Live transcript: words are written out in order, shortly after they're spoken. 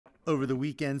Over the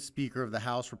weekend, Speaker of the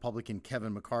House, Republican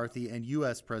Kevin McCarthy, and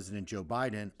U.S. President Joe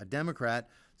Biden, a Democrat,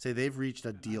 say they've reached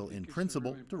a deal in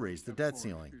principle to raise the debt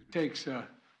ceiling. It takes the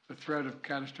threat of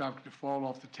catastrophic default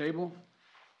off the table,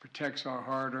 protects our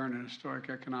hard-earned and historic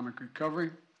economic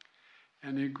recovery,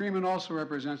 and the agreement also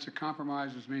represents a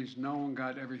compromise, which means no one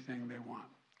got everything they want.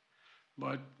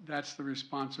 But that's the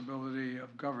responsibility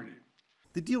of governing.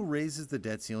 The deal raises the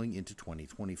debt ceiling into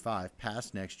 2025,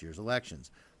 past next year's elections.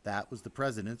 That was the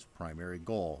president's primary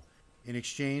goal. In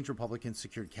exchange, Republicans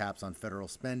secured caps on federal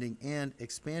spending and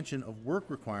expansion of work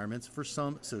requirements for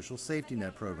some social safety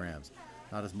net programs.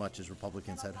 Not as much as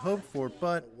Republicans had hoped for,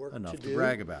 but enough to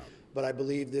brag about. But I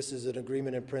believe this is an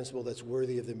agreement in principle that's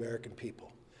worthy of the American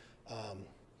people.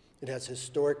 It has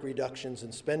historic reductions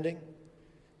in spending,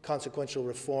 consequential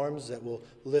reforms that will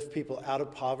lift people out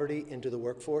of poverty into the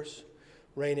workforce,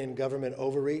 rein in government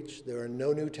overreach. There are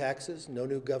no new taxes, no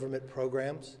new government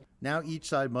programs. Now each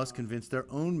side must convince their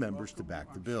own members to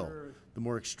back the bill. The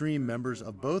more extreme members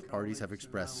of both parties have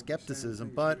expressed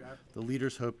skepticism, but the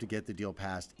leaders hope to get the deal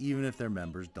passed even if their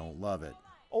members don't love it.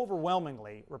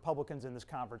 Overwhelmingly, Republicans in this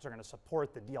conference are going to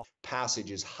support the deal.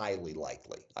 Passage is highly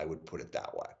likely, I would put it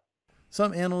that way.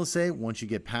 Some analysts say once you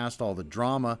get past all the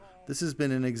drama, this has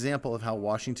been an example of how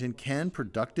Washington can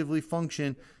productively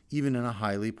function even in a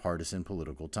highly partisan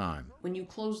political time. When you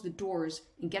close the doors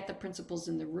and get the principals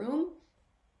in the room,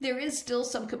 there is still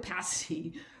some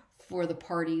capacity for the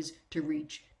parties to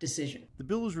reach decision. The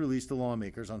bill was released to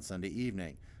lawmakers on Sunday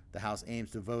evening. The House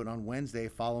aims to vote on Wednesday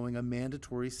following a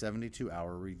mandatory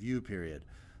 72-hour review period.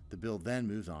 The bill then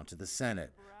moves on to the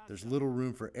Senate. There's little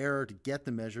room for error to get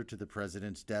the measure to the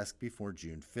president's desk before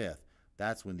June 5th.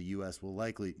 That's when the U.S. will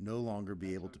likely no longer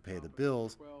be able to pay the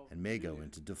bills and may go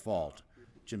into default.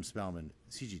 Jim Spellman,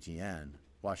 CGTN,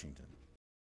 Washington.